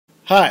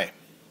Hi,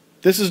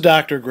 this is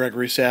Dr.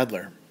 Gregory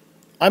Sadler.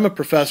 I'm a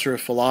professor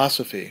of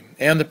philosophy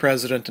and the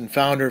president and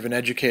founder of an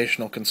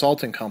educational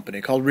consulting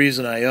company called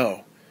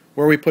Reason.io,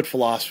 where we put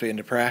philosophy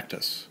into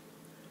practice.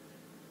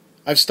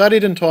 I've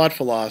studied and taught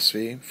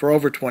philosophy for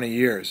over 20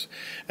 years,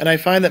 and I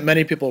find that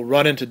many people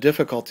run into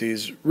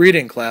difficulties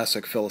reading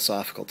classic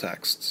philosophical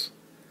texts.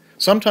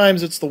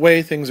 Sometimes it's the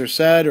way things are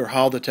said or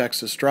how the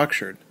text is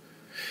structured.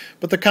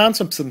 But the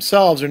concepts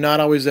themselves are not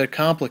always that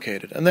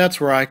complicated, and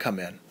that's where I come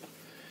in.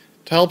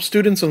 To help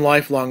students and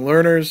lifelong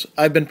learners,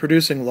 I've been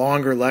producing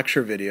longer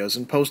lecture videos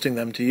and posting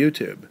them to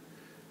YouTube.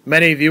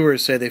 Many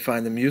viewers say they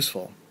find them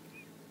useful.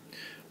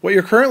 What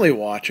you're currently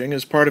watching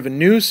is part of a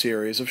new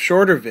series of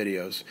shorter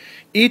videos,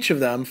 each of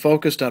them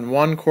focused on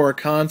one core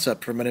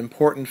concept from an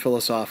important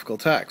philosophical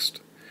text.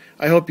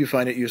 I hope you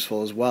find it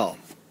useful as well.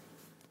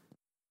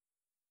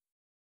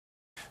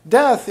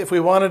 Death, if we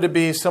wanted to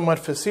be somewhat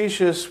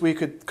facetious, we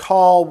could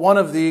call one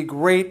of the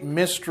great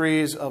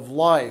mysteries of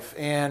life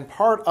and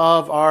part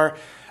of our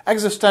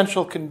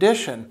existential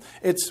condition.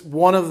 It's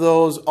one of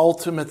those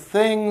ultimate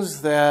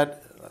things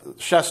that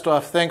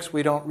Shestov thinks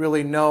we don't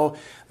really know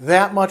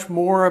that much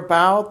more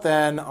about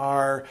than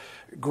our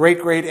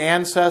great-great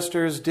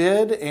ancestors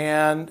did,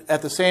 and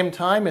at the same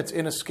time it's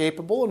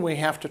inescapable and we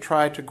have to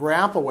try to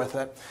grapple with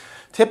it.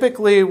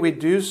 Typically we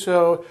do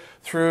so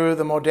through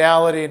the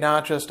modality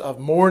not just of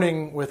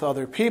mourning with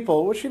other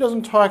people, which he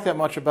doesn't talk that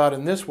much about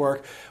in this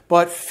work,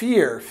 but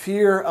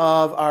fear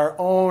of our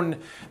own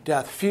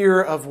death, fear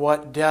of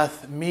what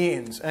death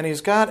means. And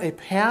he's got a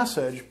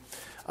passage,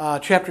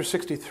 chapter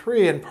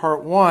 63 in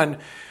part 1,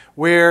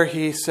 where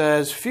he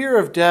says, fear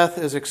of death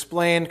is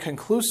explained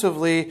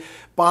conclusively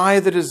by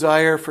the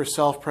desire for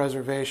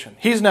self-preservation.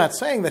 He's not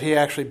saying that he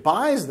actually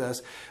buys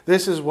this.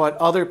 This is what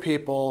other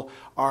people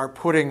are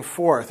putting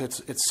forth.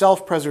 It's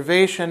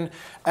self-preservation.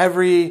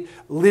 Every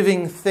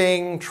living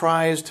thing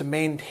tries to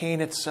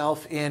maintain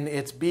itself in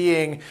its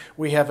being.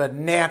 We have a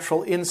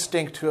natural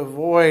instinct to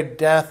avoid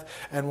death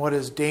and what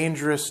is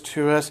dangerous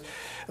to us.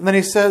 And then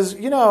he says,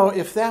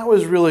 if that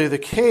was really the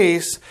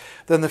case,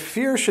 then the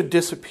fear should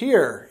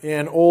disappear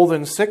in old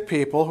and sick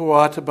people who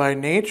ought to by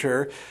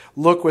nature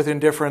look with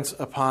indifference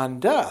upon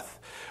death,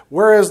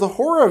 whereas the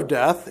horror of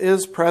death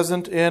is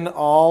present in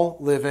all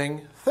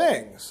living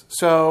things.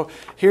 So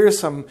here's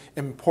some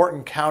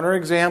important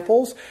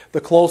counterexamples.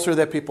 The closer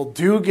that people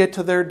do get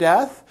to their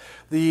death,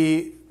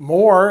 the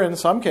more, in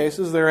some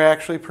cases, they're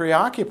actually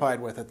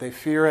preoccupied with it. They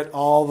fear it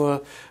all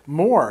the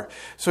more.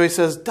 So he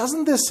says,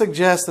 doesn't this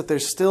suggest that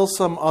there's still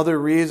some other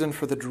reason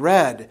for the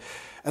dread,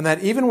 and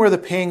that even where the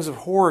pangs of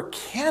horror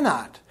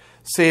cannot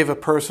save a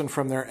person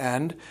from their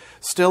end,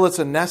 still it's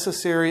a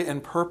necessary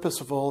and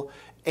purposeful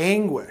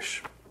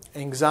anguish,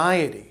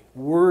 anxiety,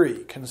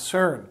 worry,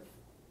 concern.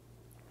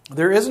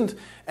 There isn't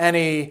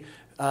any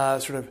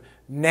sort of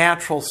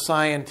natural,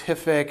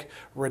 scientific,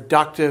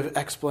 reductive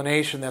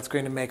explanation that's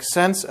going to make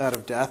sense out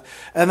of death.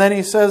 And then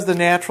he says the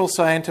natural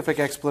scientific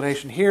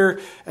explanation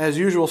here, as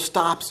usual,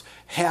 stops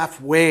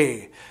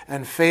halfway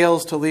and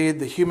fails to lead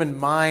the human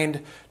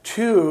mind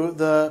to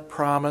the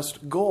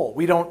promised goal.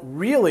 We don't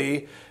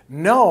really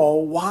know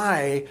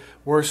why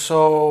we're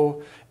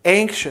so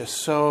anxious,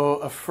 so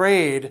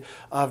afraid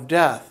of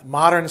death.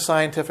 Modern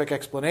scientific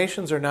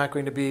explanations are not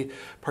going to be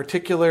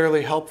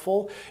particularly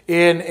helpful.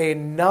 In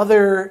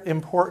another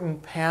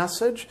important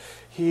passage,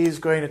 he's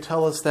going to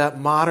tell us that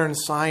modern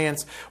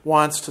science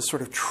wants to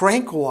sort of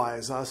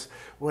tranquilize us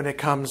when it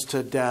comes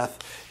to death.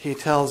 He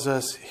tells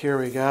us, here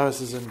we go,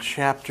 this is in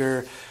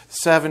chapter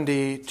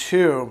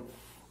 72.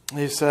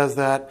 He says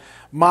that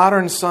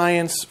modern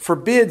science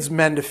forbids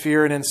men to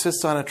fear and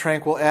insists on a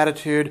tranquil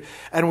attitude,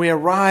 and we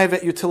arrive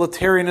at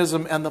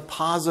utilitarianism and the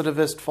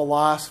positivist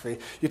philosophy.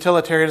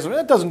 Utilitarianism,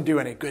 it doesn't do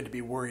any good to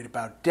be worried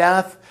about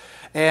death.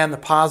 And the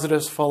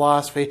positivist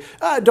philosophy,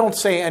 don't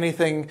say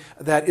anything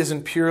that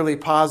isn't purely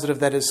positive,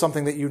 that is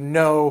something that you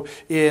know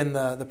in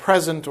the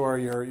present or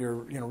your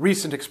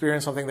recent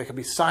experience, something that can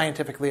be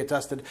scientifically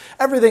attested.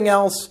 Everything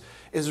else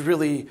is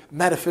really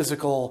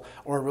metaphysical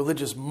or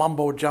religious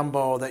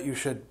mumbo-jumbo that you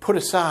should put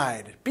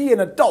aside. Be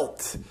an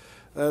adult.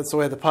 That's the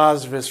way the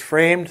positivists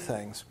framed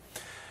things.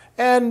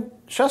 And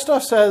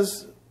Shestov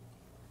says,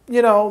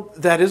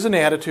 that is an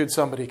attitude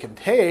somebody can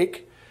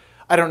take.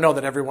 I don't know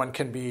that everyone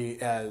can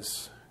be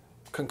as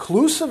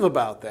conclusive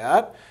about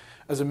that.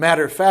 As a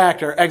matter of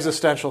fact, our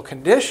existential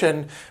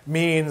condition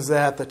means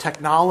that the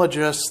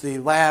technologists, the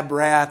lab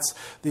rats,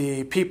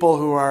 the people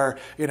who are,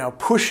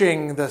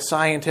 pushing the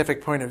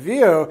scientific point of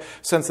view,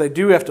 since they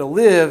do have to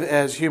live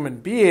as human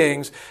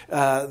beings,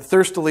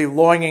 thirstily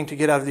longing to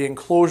get out of the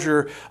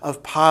enclosure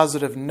of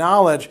positive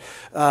knowledge,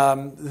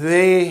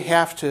 they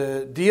have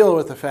to deal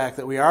with the fact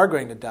that we are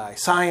going to die.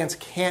 Science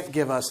can't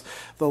give us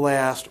the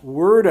last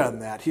word on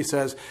that. He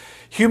says,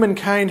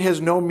 humankind has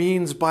no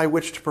means by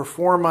which to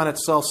perform on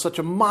itself such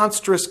a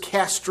monstrous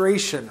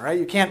castration, right?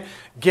 You can't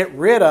get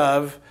rid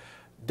of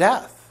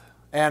death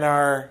and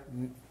our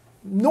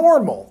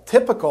normal,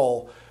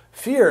 typical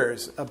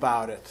fears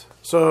about it.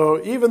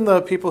 So even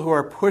the people who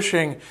are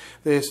pushing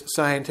this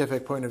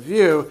scientific point of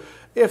view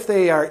if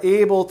they are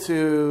able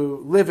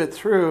to live it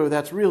through,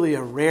 that's really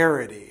a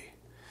rarity.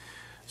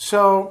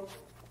 So,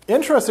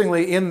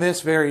 interestingly, in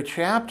this very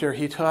chapter,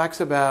 he talks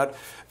about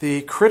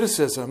the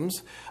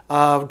criticisms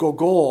of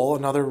Gogol,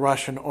 another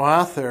Russian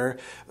author.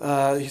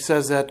 He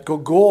says that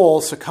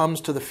Gogol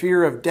succumbs to the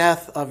fear of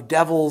death, of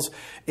devils,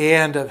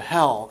 and of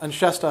hell. And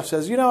Shestov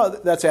says,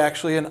 that's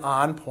actually an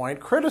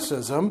on-point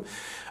criticism.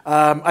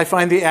 I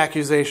find the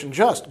accusation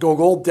just.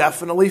 Gogol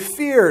definitely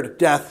feared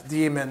death,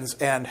 demons,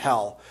 and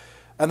hell.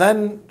 And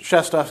then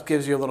Shestov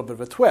gives you a little bit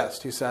of a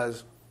twist. He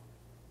says,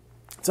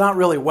 it's not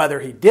really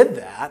whether he did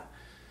that.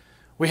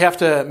 We have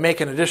to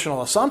make an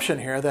additional assumption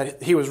here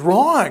that he was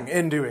wrong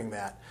in doing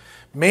that.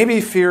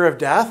 Maybe fear of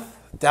death,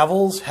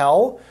 devils,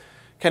 hell,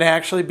 can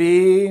actually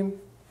be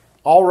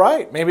all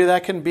right. Maybe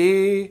that can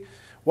be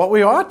what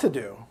we ought to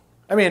do.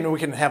 I mean, we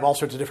can have all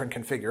sorts of different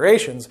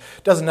configurations.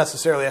 It doesn't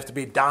necessarily have to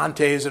be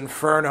Dante's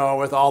Inferno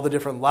with all the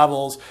different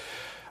levels.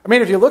 I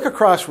mean, if you look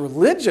across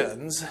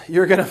religions,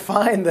 you're going to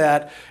find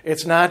that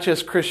it's not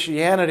just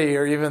Christianity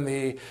or even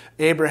the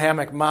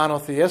Abrahamic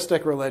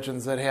monotheistic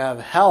religions that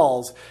have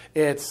hells.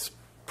 It's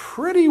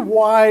pretty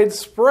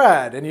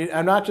widespread. And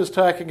I'm not just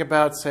talking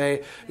about,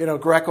 say,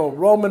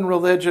 Greco-Roman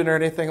religion or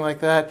anything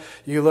like that.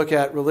 You look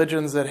at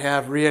religions that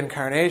have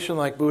reincarnation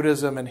like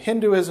Buddhism and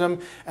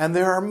Hinduism, and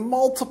there are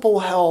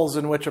multiple hells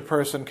in which a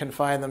person can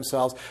find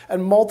themselves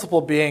and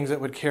multiple beings that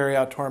would carry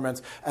out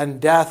torments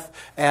and death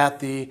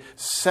at the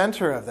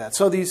center of that.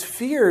 So these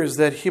fears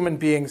that human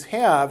beings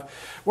have,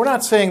 we're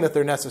not saying that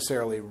they're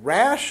necessarily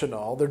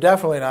rational. They're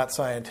definitely not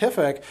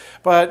scientific,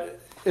 but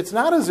it's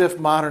not as if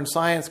modern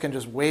science can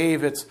just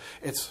wave its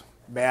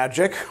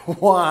magic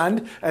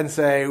wand and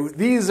say,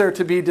 these are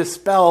to be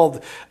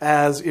dispelled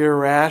as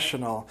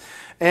irrational.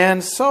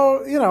 And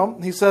so,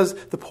 he says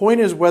the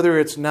point is whether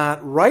it's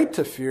not right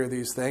to fear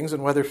these things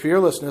and whether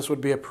fearlessness would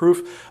be a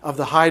proof of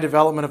the high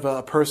development of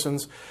a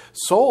person's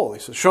soul. He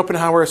says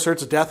Schopenhauer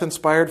asserts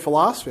death-inspired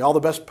philosophy, all the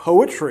best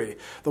poetry,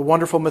 the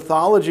wonderful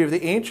mythology of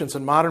the ancients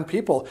and modern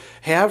people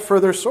have for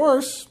their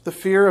source the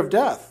fear of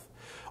death.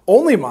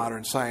 Only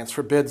modern science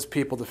forbids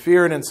people to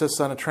fear and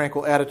insists on a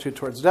tranquil attitude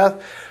towards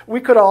death.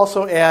 We could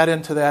also add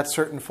into that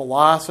certain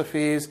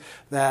philosophies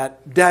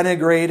that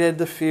denigrated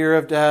the fear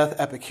of death,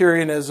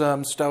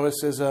 Epicureanism,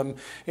 Stoicism.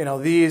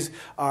 These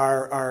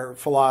are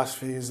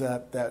philosophies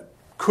that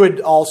could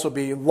also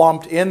be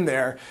lumped in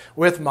there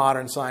with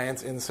modern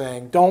science in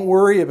saying, don't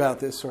worry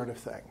about this sort of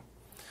thing.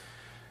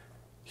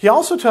 He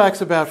also talks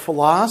about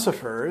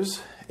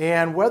philosophers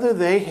and whether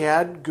they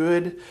had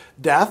good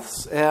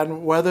deaths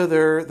and whether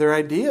their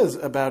ideas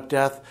about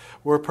death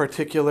were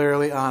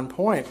particularly on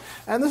point.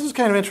 And this is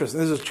kind of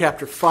interesting. This is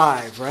chapter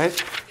 5,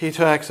 right? He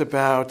talks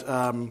about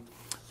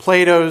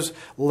Plato's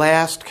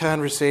last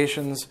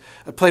conversations,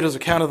 Plato's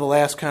account of the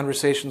last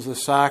conversations with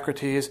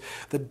Socrates.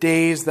 The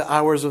days, the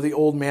hours of the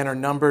old man are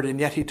numbered, and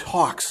yet he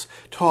talks.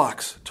 He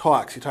talks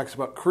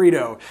about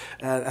Credo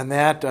and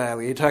that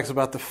dialogue. He talks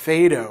about the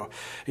Phaedo.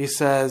 He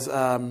says,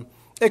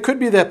 it could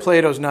be that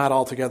Plato's not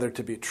altogether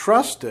to be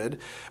trusted,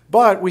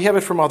 but we have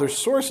it from other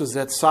sources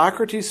that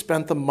Socrates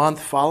spent the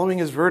month following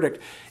his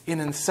verdict in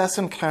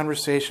incessant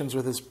conversations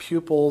with his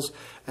pupils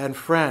and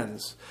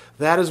friends.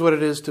 That is what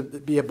it is to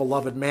be a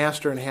beloved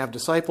master and have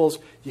disciples.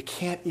 You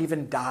can't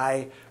even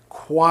die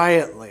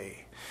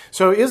quietly.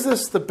 So is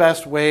this the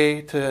best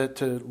way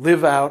to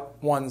live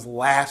out one's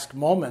last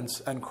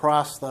moments and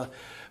cross the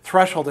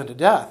threshold into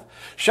death?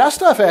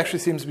 Shestov actually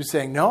seems to be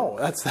saying, no,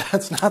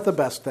 that's not the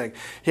best thing.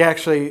 He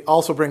actually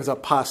also brings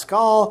up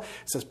Pascal.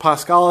 He says,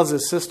 Pascal, as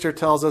his sister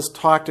tells us,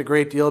 talked a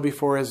great deal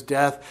before his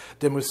death.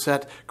 De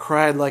Musset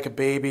cried like a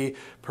baby.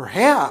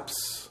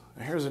 Perhaps,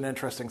 here's an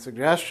interesting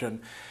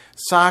suggestion,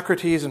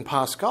 Socrates and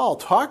Pascal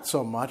talked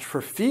so much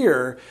for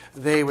fear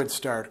they would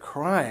start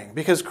crying.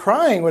 Because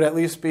crying would at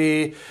least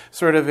be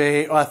sort of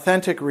an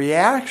authentic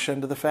reaction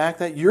to the fact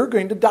that you're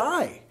going to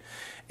die.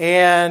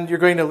 And you're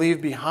going to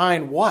leave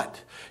behind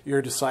what?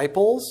 Your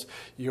disciples,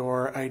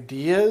 your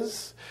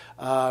ideas.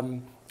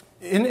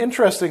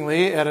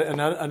 Interestingly, at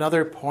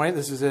another point,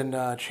 this is in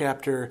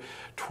chapter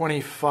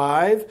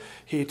 25,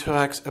 he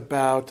talks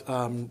about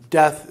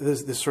death,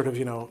 this sort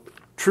of,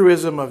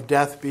 truism of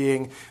death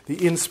being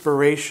the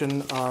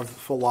inspiration of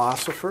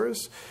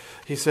philosophers.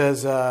 He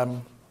says,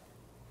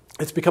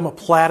 it's become a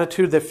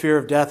platitude that fear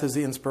of death is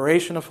the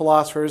inspiration of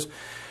philosophers.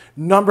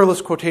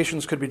 Numberless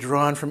quotations could be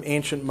drawn from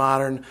ancient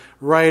modern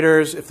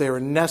writers if they were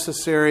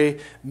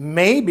necessary.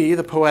 Maybe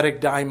the poetic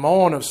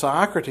daimon of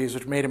Socrates,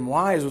 which made him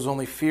wise, was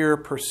only fear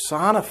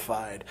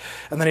personified.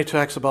 And then he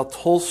talks about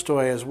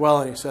Tolstoy as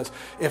well, and he says,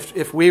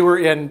 if we were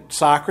in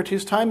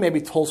Socrates' time, maybe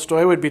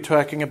Tolstoy would be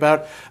talking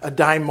about a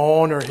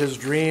daimon or his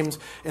dreams.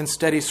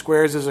 Instead, he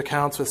squares his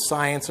accounts with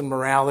science and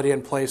morality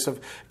in place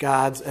of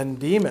gods and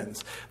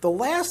demons. The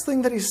last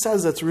thing that he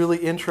says that's really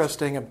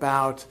interesting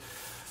about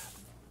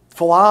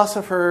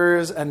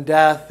philosophers and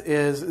death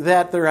is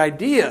that their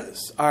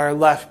ideas are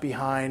left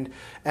behind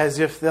as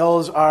if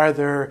those are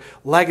their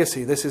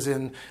legacy. This is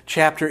in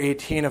chapter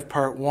 18 of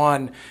part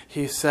 1.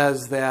 He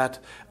says that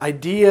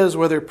ideas,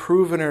 whether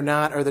proven or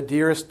not, are the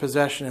dearest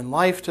possession in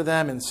life to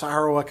them, in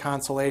sorrow a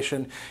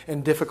consolation,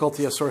 in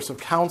difficulty a source of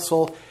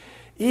counsel.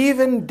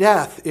 Even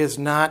death is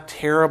not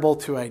terrible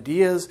to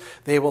ideas.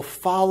 They will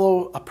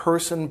follow a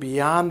person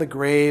beyond the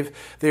grave.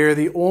 They are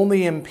the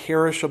only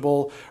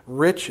imperishable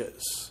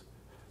riches.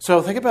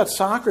 So think about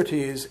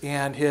Socrates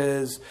and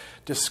his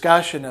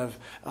discussion of,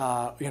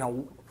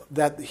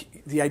 that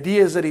the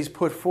ideas that he's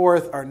put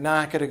forth are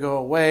not going to go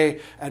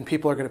away, and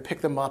people are going to pick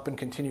them up and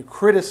continue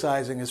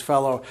criticizing his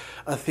fellow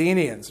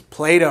Athenians.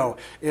 Plato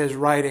is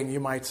writing, you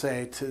might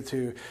say,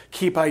 to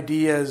keep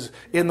ideas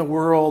in the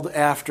world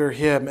after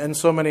him, and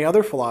so many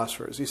other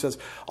philosophers. He says,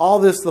 all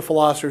this the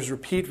philosophers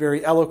repeat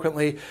very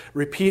eloquently,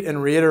 repeat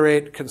and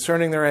reiterate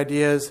concerning their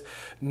ideas,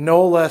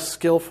 no less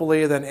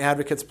skillfully than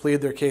advocates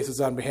plead their cases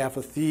on behalf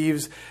of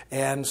thieves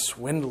and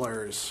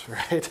swindlers,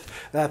 right?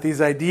 That these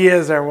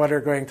ideas are what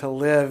are going to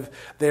live.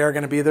 They are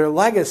going to be their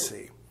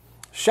legacy.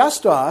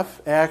 Shestov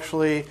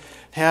actually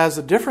has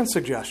a different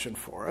suggestion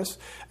for us,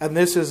 and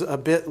this is a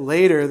bit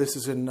later. This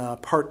is in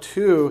part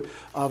 2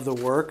 of the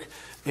work,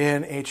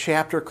 in a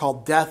chapter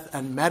called Death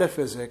and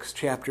Metaphysics,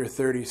 chapter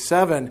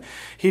 37.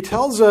 He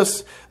tells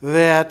us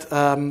that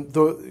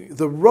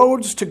the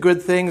roads to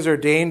good things are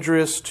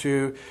dangerous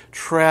to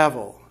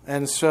travel.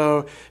 And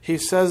so he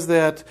says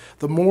that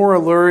the more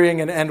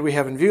alluring an end we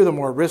have in view, the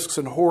more risks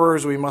and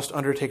horrors we must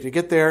undertake to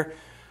get there.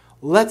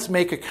 Let's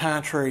make a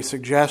contrary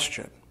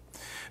suggestion.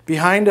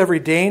 Behind every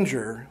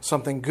danger,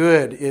 something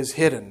good is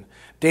hidden.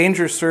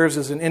 Danger serves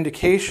as an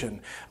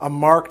indication, a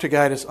mark to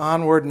guide us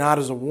onward, not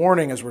as a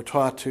warning as we're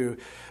taught to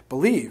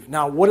believe.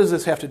 Now, what does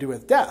this have to do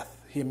with death?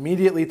 He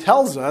immediately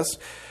tells us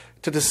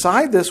to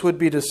decide this would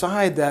be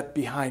decide that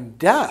behind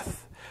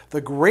death,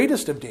 the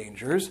greatest of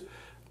dangers,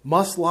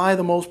 must lie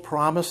the most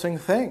promising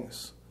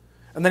things.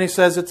 And then he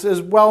says it's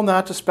as well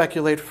not to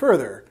speculate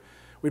further.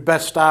 We'd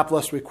best stop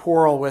lest we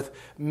quarrel with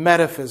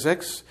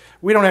metaphysics.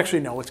 We don't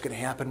actually know what's going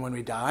to happen when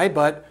we die,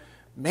 but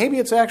maybe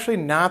it's actually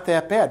not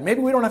that bad.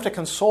 Maybe we don't have to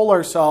console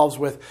ourselves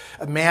with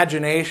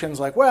imaginations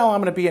like, well, I'm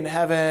going to be in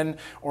heaven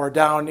or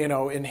down,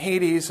 in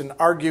Hades and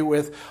argue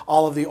with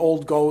all of the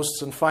old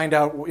ghosts and find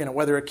out,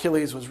 whether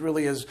Achilles was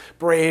really as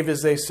brave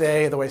as they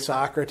say, the way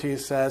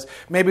Socrates says.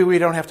 Maybe we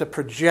don't have to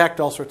project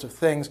all sorts of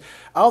things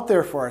out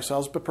there for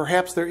ourselves, but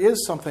perhaps there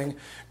is something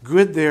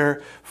good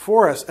there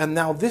for us. And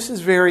now this is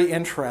very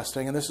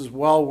interesting, and this is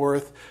well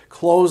worth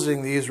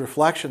closing these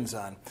reflections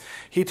on.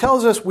 He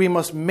tells us we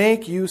must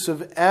make use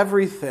of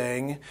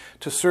everything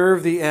to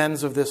serve the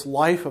ends of this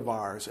life of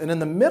ours. And in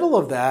the middle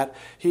of that,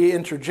 he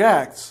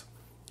interjects,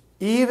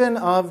 even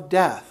of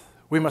death.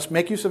 We must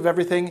make use of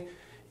everything,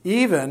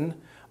 even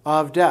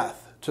of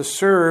death, to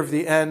serve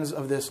the ends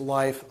of this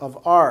life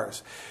of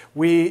ours.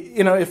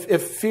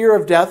 If fear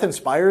of death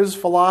inspires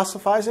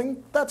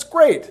philosophizing, that's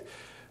great.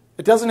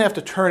 It doesn't have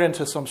to turn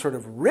into some sort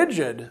of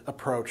rigid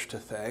approach to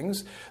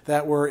things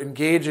that we're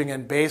engaging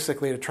in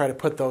basically to try to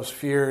put those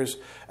fears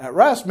at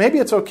rest. Maybe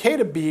it's okay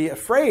to be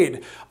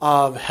afraid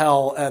of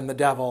hell and the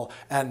devil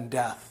and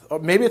death. Or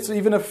maybe it's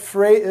even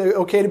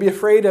okay to be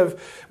afraid of,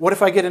 what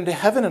if I get into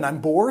heaven and I'm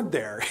bored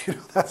there?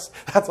 That's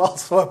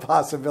also a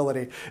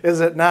possibility, is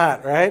it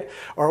not, right?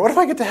 Or what if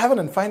I get to heaven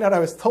and find out I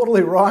was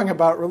totally wrong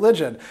about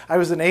religion? I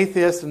was an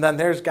atheist and then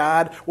there's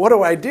God. What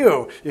do I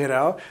do?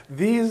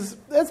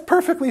 It's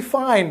perfectly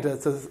fine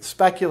to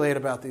speculate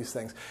about these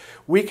things.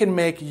 We can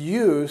make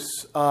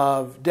use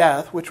of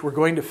death, which we're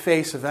going to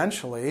face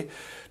eventually,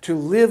 to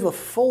live a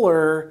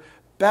fuller,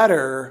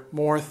 better,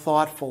 more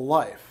thoughtful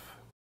life.